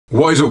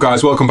What is up,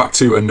 guys? Welcome back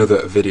to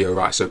another video.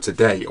 Right, so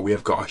today we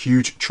have got a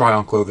huge try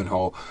on clothing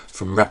haul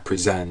from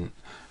Represent.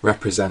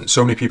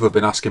 So many people have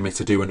been asking me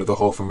to do another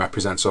haul from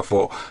Represent, so I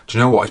thought, do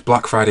you know what, it's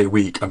Black Friday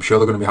week, I'm sure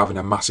they're going to be having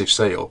a massive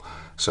sale,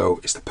 so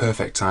it's the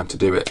perfect time to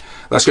do it.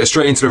 Let's get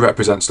straight into the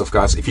Represent stuff,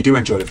 guys. If you do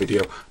enjoy the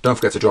video, don't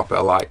forget to drop it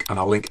a like, and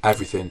I'll link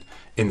everything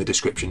in the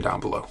description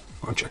down below.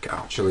 Go and check it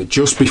out. Actually,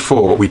 just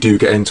before we do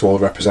get into all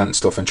the Represent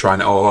stuff and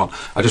trying it all on,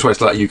 I just wanted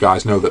to let you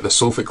guys know that the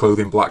Sulfit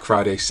Clothing Black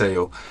Friday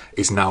sale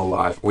is now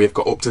live. We have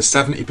got up to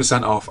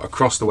 70% off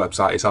across the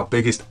website. It's our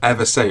biggest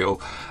ever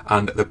sale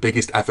and the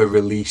biggest ever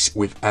release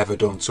we've ever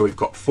done. So we've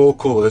got 4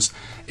 colours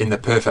in the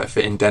perfect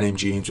fitting denim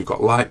jeans. We've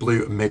got light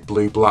blue, mid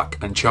blue,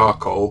 black and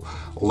charcoal.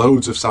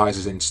 Loads of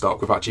sizes in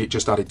stock. We've actually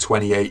just added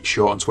 28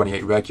 short and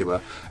 28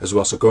 regular as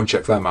well, so go and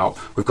check them out.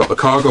 We've got the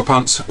cargo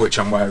pants, which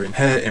I'm wearing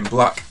here in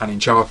black and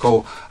in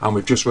charcoal, and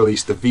we've just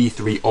released the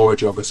V3 Aura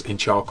joggers in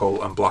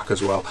charcoal and black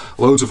as well.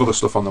 Loads of other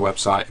stuff on the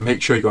website.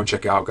 Make sure you go and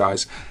check it out,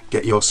 guys.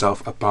 Get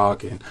yourself a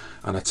bargain.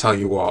 And I tell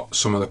you what,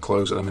 some of the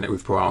clothes at the minute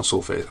we've put out on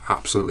Sulfit is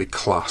absolutely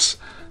class,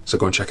 so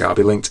go and check it out.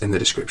 It'll be linked in the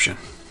description.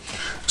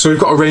 So we've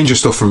got a range of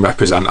stuff from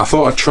Represent. I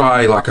thought I'd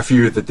try like a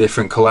few of the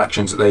different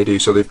collections that they do.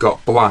 So they've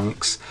got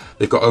blanks,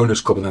 they've got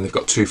Owners Club, and then they've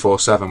got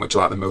 247, which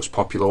are like the most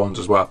popular ones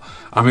as well.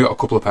 And we've got a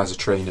couple of pairs of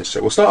trainers.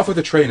 So we'll start off with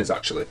the trainers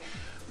actually.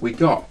 We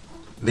got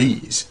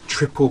these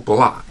triple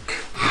black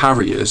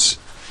Harriers.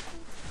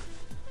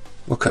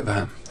 Look at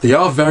them. They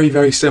are very,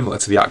 very similar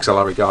to the XL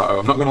Arigato,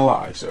 I'm not going to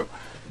lie. So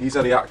these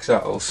are the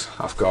XLs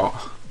I've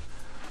got.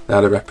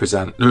 They're the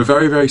Represent. They're a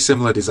very, very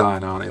similar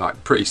design, aren't they?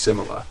 Like pretty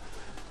similar.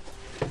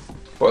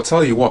 But I'll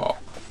tell you what,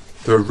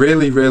 they're a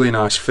really, really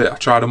nice fit. I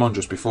tried them on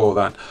just before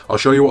then. I'll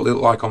show you what they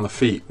look like on the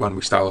feet when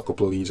we style a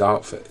couple of these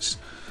outfits.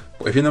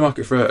 But if you're in the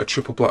market for a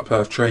triple black pair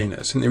of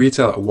trainers, I think they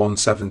retail at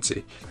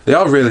 $170. They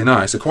are really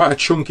nice. They're quite a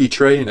chunky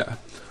trainer,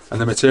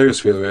 and the materials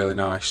feel really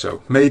nice.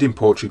 So, made in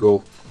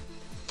Portugal.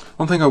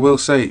 One thing I will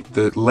say,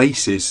 the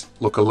laces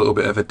look a little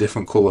bit of a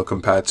different colour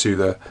compared to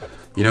the,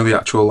 you know, the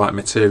actual like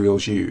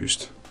materials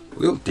used.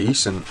 They look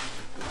decent.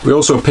 We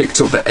also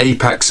picked up the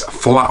Apex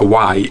flat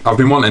white. I've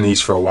been wanting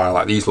these for a while.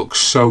 Like, these look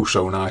so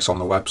nice on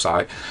the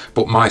website,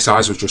 but my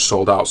size was just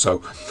sold out.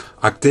 So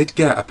I did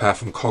get a pair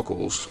from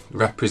Coggles.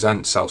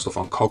 Represent sell stuff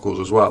on Coggles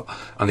as well,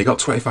 and they got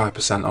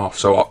 25% off.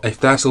 So if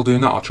they're still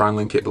doing that, I'll try and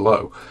link it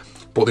below.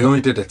 But they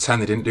only did a 10,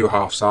 they didn't do a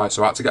half size,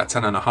 so I had to get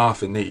a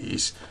 10.5 in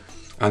these,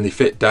 and they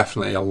fit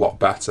definitely a lot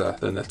better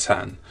than the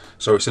 10.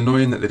 So it's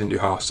annoying that they didn't do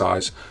half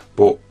size,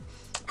 but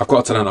I've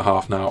got a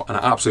 10.5 now, and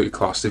absolutely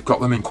class. They've got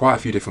them in quite a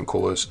few different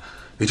colours.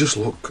 They just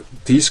look,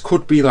 these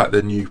could be like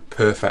the new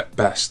perfect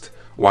best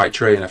white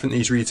trainer. I think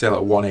these retail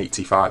at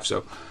 $185,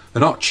 so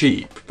they're not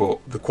cheap, but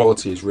the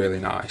quality is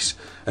really nice.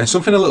 And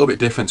something a little bit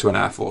different to an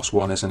Air Force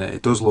One, isn't it?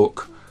 It does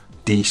look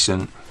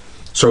decent.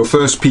 So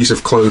first piece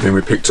of clothing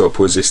we picked up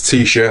was this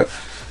t-shirt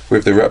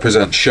with the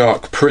Represent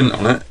shark print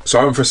on it. So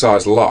I went for a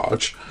size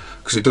large,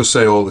 because it does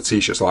say all the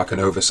t-shirts are like an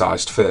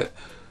oversized fit.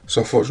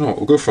 So I thought, you know what,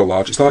 we'll go for a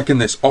large. It's like in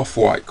this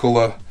off-white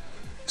colour.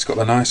 It's got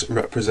the nice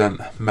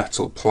Represent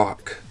metal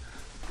plaque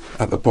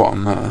at the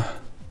bottom there.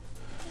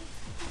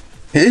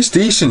 It is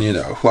decent, you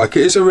know, like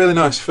it is a really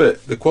nice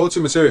fit. The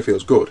quality of material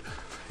feels good.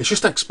 It's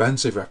just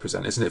expensive,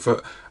 Represent, isn't it?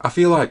 For I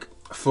feel like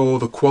for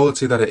the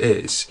quality that it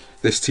is,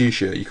 this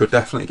t-shirt, you could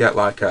definitely get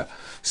like a,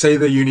 say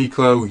the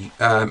Uniqlo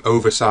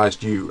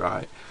oversized U,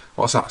 right?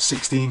 What's that,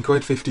 16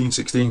 quid, 15,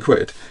 16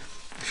 quid?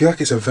 I feel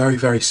like it's a very,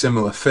 very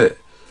similar fit,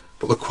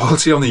 but the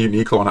quality on the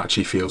Uniqlo one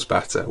actually feels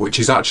better, which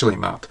is actually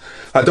mad.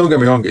 Like, don't get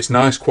me wrong, it's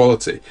nice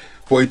quality,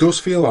 but it does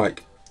feel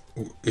like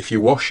if you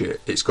wash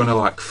it, it's gonna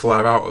like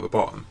flare out at the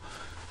bottom.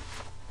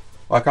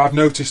 Like, I've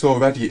noticed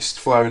already it's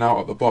flaring out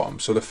at the bottom,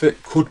 so the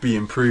fit could be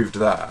improved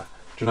there.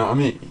 Do you know what I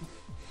mean?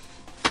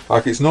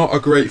 Like, it's not a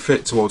great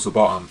fit towards the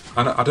bottom.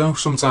 And I know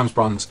sometimes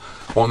brands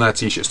want their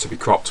t-shirts to be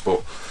cropped,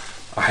 but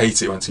I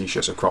hate it when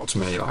t-shirts are cropped to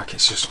me. Like,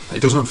 it's just, it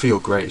doesn't feel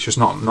great. It's just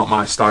not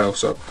my style.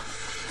 So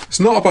it's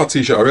not a bad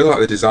t-shirt. I really like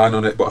the design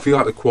on it, but I feel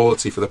like the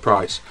quality for the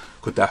price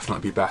could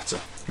definitely be better.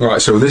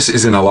 Right, so this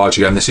is in a large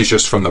again. This is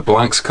just from the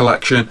Blanks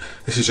collection.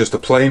 This is just a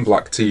plain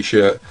black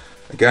t-shirt.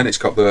 Again, it's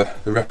got the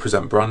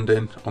Represent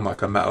branding on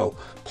like a metal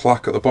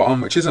plaque at the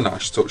bottom, which is a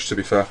nice touch, to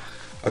be fair.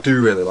 I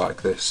do really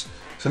like this.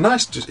 It's a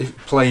nice, just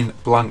plain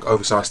blank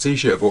oversized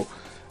t-shirt, but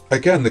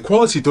again, the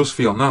quality does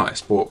feel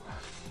nice, but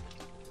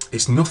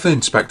it's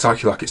nothing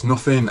spectacular. Like, it's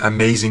nothing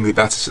amazingly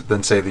better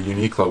than, say, the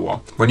Uniqlo one.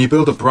 When you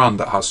build a brand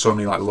that has so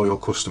many like loyal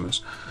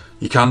customers,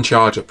 you can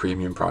charge a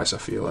premium price, I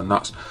feel, and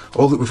that's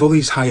all. With all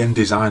these high-end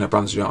designer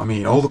brands, you know what I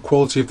mean? All the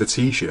quality of the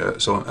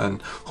t-shirts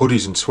and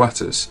hoodies and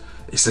sweaters,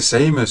 it's the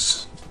same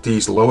as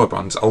these lower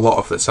brands a lot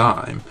of the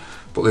time,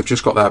 but they've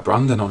just got their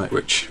branding on it,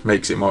 which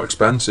makes it more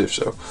expensive.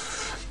 So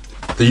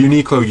the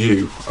Uniqlo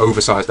U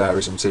oversized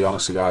Airism tee,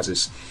 honestly, guys,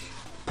 is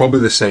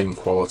probably the same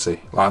quality.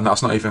 Like, and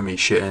that's not even me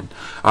shitting.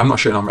 I'm not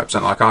shitting on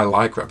Represent. Like, I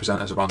like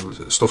Represent as a brand.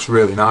 The stuff's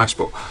really nice,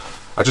 but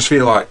I just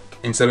feel like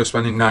instead of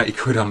spending 90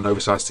 quid on an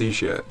oversized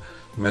t-shirt,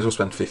 you may as well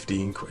spend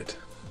 15 quid.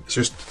 It's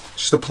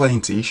just a plain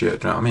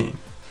t-shirt, do you know what I mean?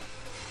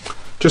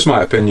 Just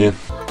my opinion.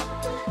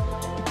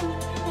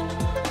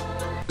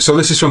 So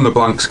this is from the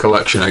Blanks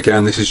collection.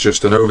 Again, this is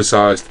just an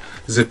oversized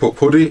zip-up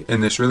hoodie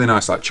in this really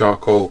nice like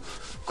charcoal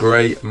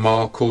grey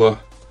marl colour.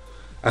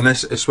 And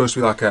this is supposed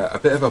to be like a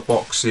bit of a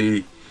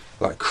boxy,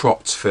 like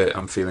cropped fit,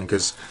 I'm feeling,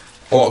 because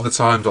a lot of the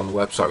times on the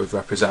website with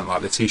Represent,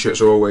 like the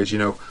t-shirts are always, you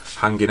know,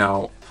 hanging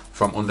out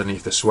from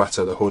underneath the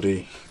sweater, the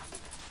hoodie.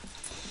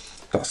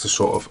 That's the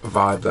sort of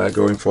vibe they're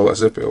going for.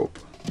 Let's zip it up.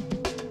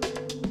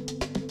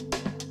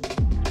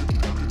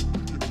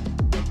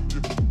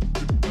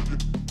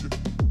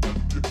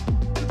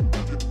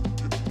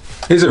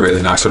 It's a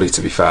really nice hoodie,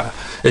 to be fair.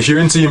 If you're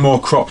into your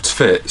more cropped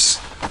fits,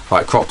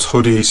 like cropped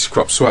hoodies,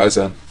 cropped sweaters,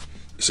 then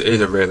it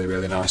is a really,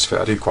 really nice fit.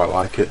 I do quite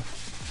like it.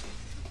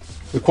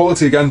 The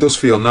quality again does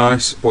feel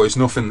nice, but it's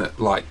nothing that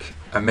like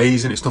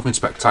amazing. It's nothing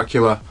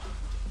spectacular.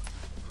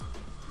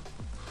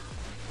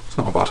 It's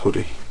not a bad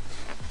hoodie.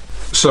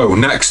 So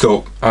next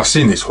up, I've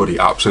seen this hoodie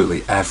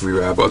absolutely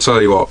everywhere, but I'll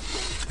tell you what,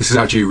 this is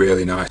actually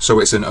really nice.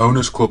 So it's an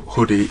Owners Club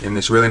hoodie in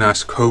this really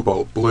nice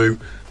cobalt blue.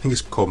 I think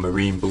it's called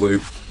marine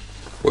blue.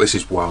 Well, this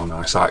is wow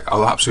nice. I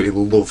absolutely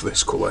love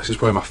this colour. This is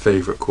probably my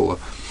favourite colour.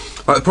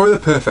 Like, probably the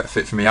perfect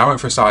fit for me. I went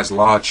for a size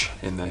large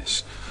in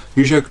this.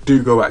 Usually I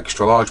do go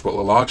extra large, but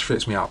the large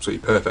fits me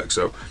absolutely perfect.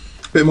 So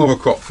a bit more of a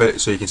crop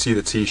fit, so you can see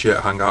the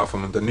t-shirt hang out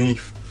from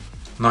underneath.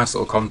 Nice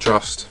little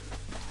contrast.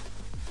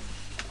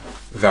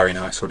 Very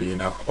nice hoodie, you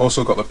know.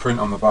 Also got the print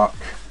on the back.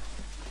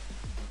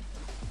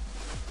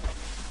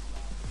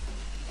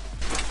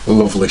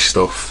 Lovely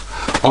stuff.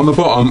 On the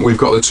bottom, we've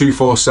got the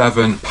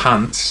 247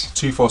 pants,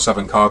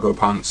 247 cargo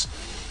pants.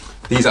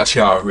 These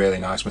actually are a really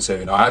nice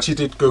material. Now, I actually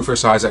did go for a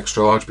size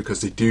extra large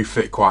because they do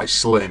fit quite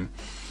slim.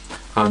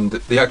 And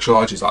the extra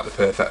large is like the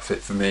perfect fit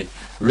for me.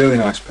 Really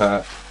nice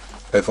pair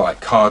of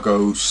like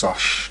cargo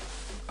slash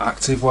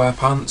activewear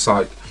pants.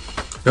 Like,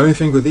 the only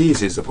thing with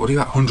these is they're bloody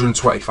like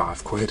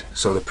 125 quid.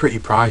 So they're pretty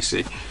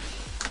pricey.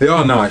 They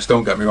are nice,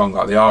 don't get me wrong,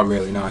 like they are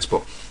really nice,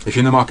 but if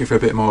you're in the market for a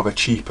bit more of a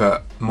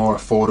cheaper, more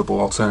affordable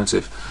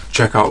alternative,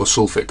 check out the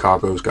Sulfit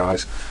cargos,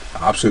 guys.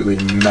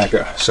 Absolutely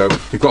mega. So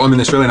you've got them in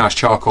this really nice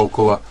charcoal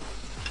colour,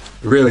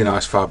 really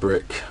nice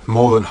fabric,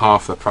 more than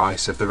half the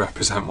price of the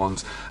Represent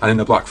ones, and in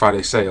the Black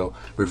Friday sale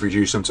we've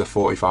reduced them to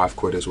 45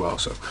 quid as well.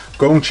 So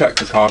go and check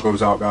the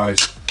cargos out,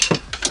 guys.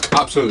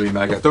 Absolutely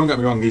mega. Don't get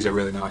me wrong, these are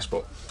really nice,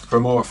 but for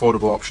a more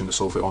affordable option, the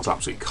Sulfit one's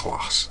absolutely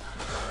class.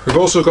 We've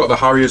also got the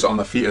Harriers on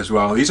the feet as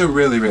well. These are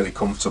really, really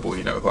comfortable,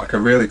 you know, like a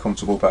really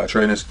comfortable pair of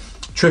trainers.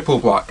 Triple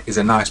black is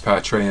a nice pair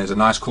of trainers, a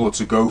nice colour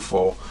to go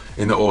for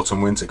in the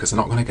autumn winter, because they're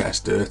not going to get as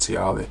dirty,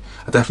 are they?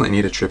 I definitely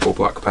need a triple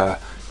black pair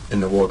in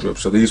the wardrobe,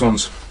 so these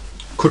ones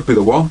could be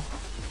the one.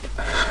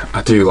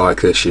 I do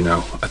like this, you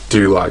know, I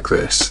do like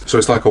this. So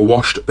it's like a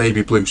washed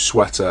baby blue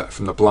sweater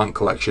from the Blank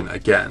collection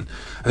again.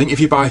 I think if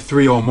you buy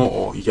 3 or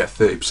more, you get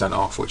 30%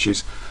 off, which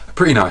is a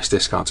pretty nice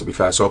discount, to be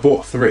fair. So I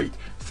bought 3.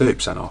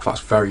 30% off,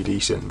 that's very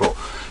decent. But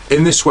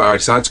in this sweater I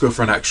decided to go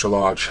for an extra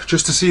large,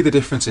 just to see the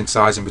difference in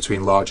sizing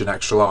between large and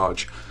extra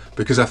large,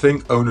 because I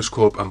think Owners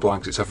Club and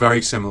Blanks, it's a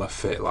very similar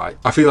fit. Like,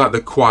 I feel like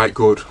they're quite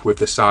good with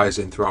the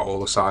sizing throughout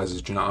all the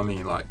sizes, do you know what I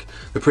mean? Like,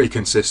 they're pretty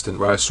consistent,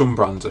 whereas some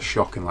brands are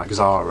shocking, like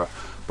Zara,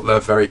 but they're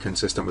very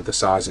consistent with the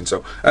sizing.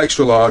 So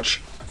extra large,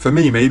 for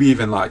me, maybe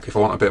even like if I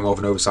want a bit more of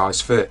an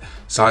oversized fit,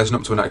 sizing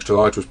up to an extra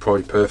large was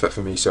probably perfect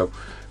for me. So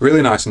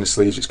really nice in the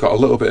sleeves. It's got a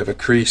little bit of a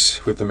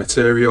crease with the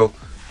material.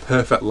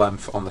 Perfect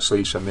length on the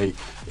sleeves for me.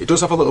 It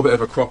does have a little bit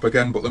of a crop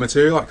again, but the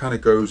material like kind of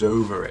goes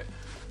over it. Do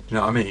you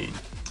know what I mean?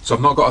 So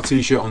I've not got a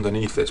t-shirt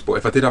underneath this, but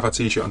if I did have a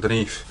t-shirt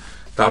underneath,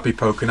 that'd be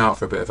poking out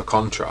for a bit of a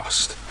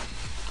contrast.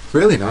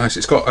 Really nice.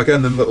 It's got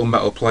again the little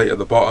metal plate at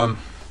the bottom,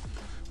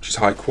 which is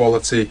high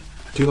quality.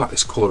 I do like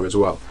this colour as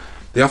well.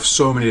 They have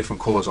so many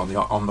different colours on the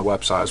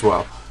website as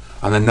well,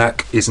 and the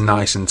neck is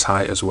nice and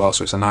tight as well.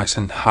 So it's a nice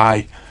and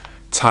high,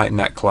 tight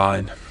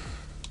neckline.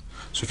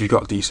 So if you've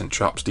got decent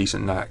traps,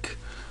 decent neck,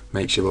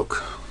 makes you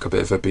look like a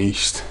bit of a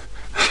beast.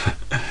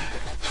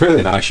 It's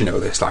really nice, you know,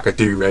 this. Like, I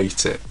do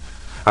rate it.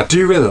 I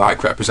do really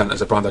like Represent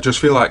as a brand. I just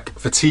feel like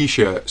for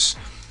t-shirts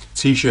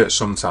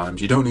sometimes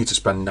you don't need to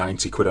spend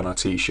 90 quid on a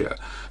t-shirt.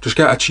 Just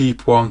get a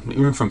cheap one,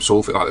 even from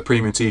Sulfit, like the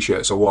premium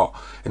t-shirts are what?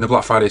 In the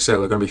Black Friday sale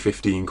they're going to be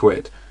 15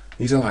 quid.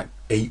 These are like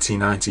 80,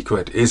 90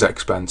 quid. It is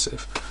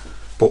expensive.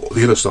 But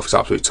the other stuff is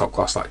absolutely top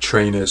class, like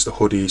trainers, the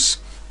hoodies,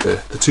 the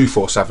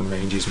 247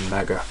 range is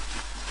mega.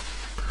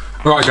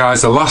 Right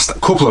guys, the last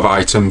couple of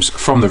items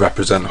from the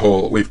Represent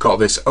haul. We've got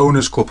this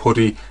Owners Club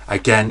hoodie,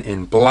 again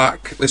in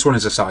black. This one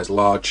is a size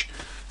large.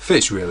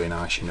 Fits really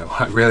nice, you know,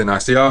 really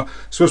nice. They are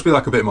supposed to be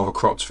like a bit more of a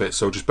cropped fit,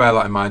 so just bear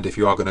that in mind if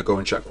you are going to go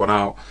and check one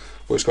out.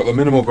 But it's got the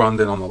minimal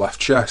branding on the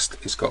left chest,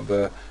 it's got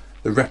the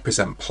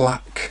Represent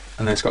plaque,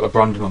 and then it's got the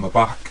branding on the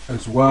back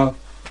as well.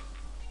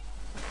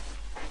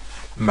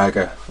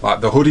 Mega.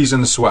 Like, the hoodies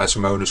and the sweaters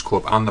from Owners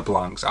Club and the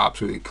Blanks are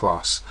absolutely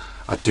class.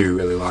 I do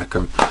really like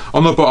them.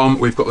 On the bottom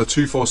we've got the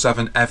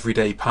 247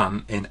 everyday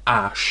pant in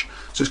ash,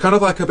 so it's kind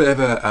of like a bit of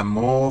a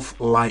mauve,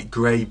 light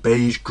grey,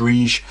 beige,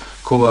 greige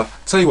colour.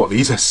 Tell you what,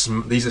 these are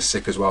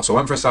sick as well. So I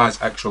went for a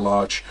size extra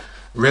large.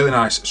 Really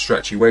nice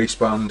stretchy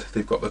waistband.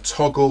 They've got the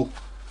toggle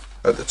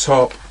at the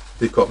top,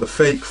 they've got the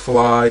fake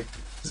fly,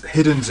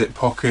 hidden zip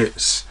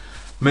pockets,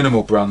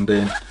 minimal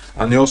branding,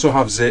 and they also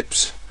have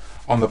zips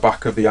on the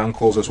back of the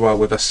ankles as well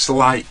with a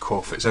slight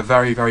cuff. It's a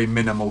very, very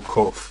minimal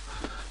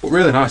cuff, but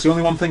really nice. The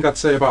only one thing I'd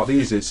say about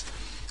these is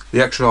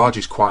the extra large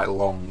is quite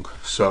long,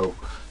 so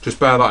just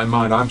bear that in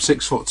mind. I'm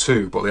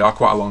 6'2", but they are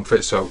quite a long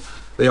fit, so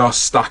they are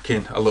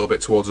stacking a little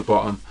bit towards the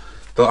bottom.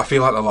 I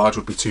feel like the large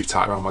would be too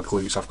tight around my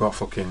glutes. I've got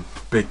fucking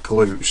big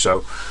glutes,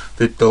 so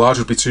the large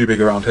would be too big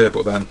around here,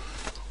 but then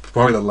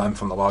probably the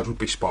length on the large would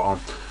be spot on.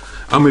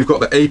 And we've got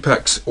the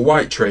Apex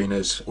white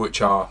trainers,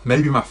 which are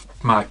maybe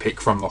my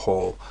pick from the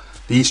haul.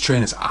 These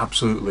trainers are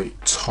absolutely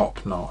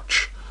top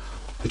notch.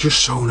 They're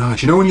just so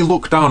nice. You know when you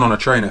look down on a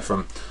trainer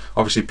from,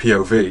 obviously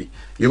POV,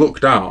 you look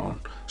down,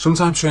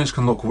 sometimes trainers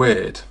can look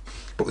weird,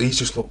 but these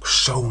just look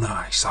so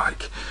nice.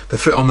 Like, the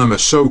fit on them are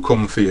so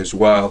comfy as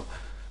well.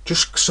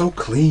 Just so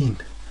clean.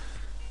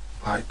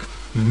 Like,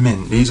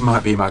 mint. These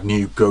might be my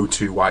new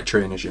go-to white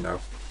trainers, you know.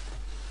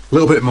 A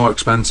little bit more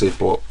expensive,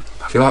 but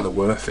I feel like they're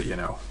worth it, you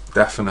know.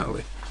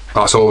 Definitely.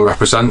 That's all the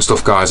Represent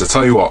stuff, guys. I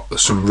tell you what,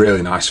 there's some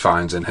really nice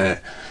finds in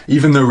here.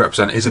 Even though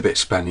Represent is a bit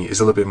spenny, it's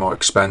a little bit more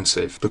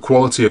expensive. The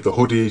quality of the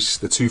hoodies,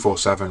 the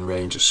 247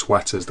 range of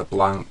sweaters, the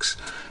blanks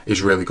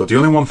is really good. The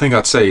only one thing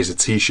I'd say is the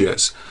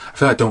t-shirts. I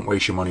feel like don't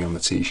waste your money on the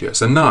t-shirts.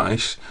 They're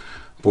nice,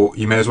 but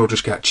you may as well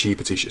just get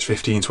cheaper t-shirts.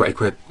 15, 20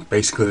 quid,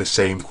 basically the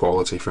same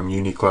quality from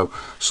Uniqlo,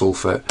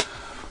 Sulfit.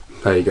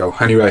 There you go.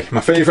 Anyway,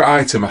 my favourite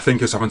item, I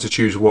think, is having to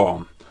choose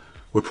one,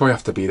 would probably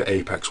have to be the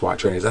Apex white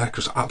trainers. They're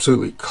just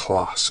absolutely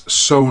class.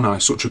 So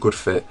nice, such a good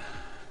fit.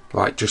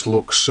 Like, just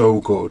looks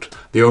so good.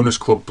 The Owners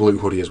Club blue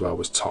hoodie as well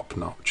was top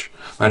notch.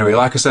 Anyway,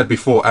 like I said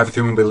before,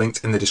 everything will be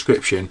linked in the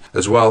description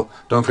as well.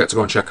 Don't forget to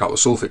go and check out the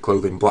Sulfit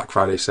Clothing Black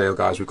Friday sale,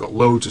 guys. We've got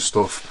loads of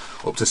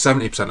stuff, up to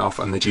 70% off,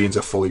 and the jeans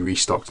are fully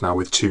restocked now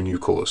with 2 new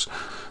colours.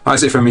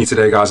 That's it from me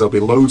today, guys. There'll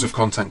be loads of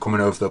content coming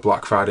over the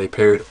Black Friday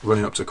period,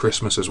 running up to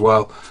Christmas as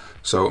well.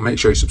 So make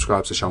sure you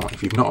subscribe to the channel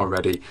if you've not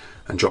already,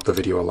 and drop the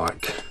video a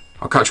like.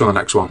 I'll catch you on the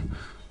next one.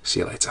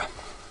 See you later.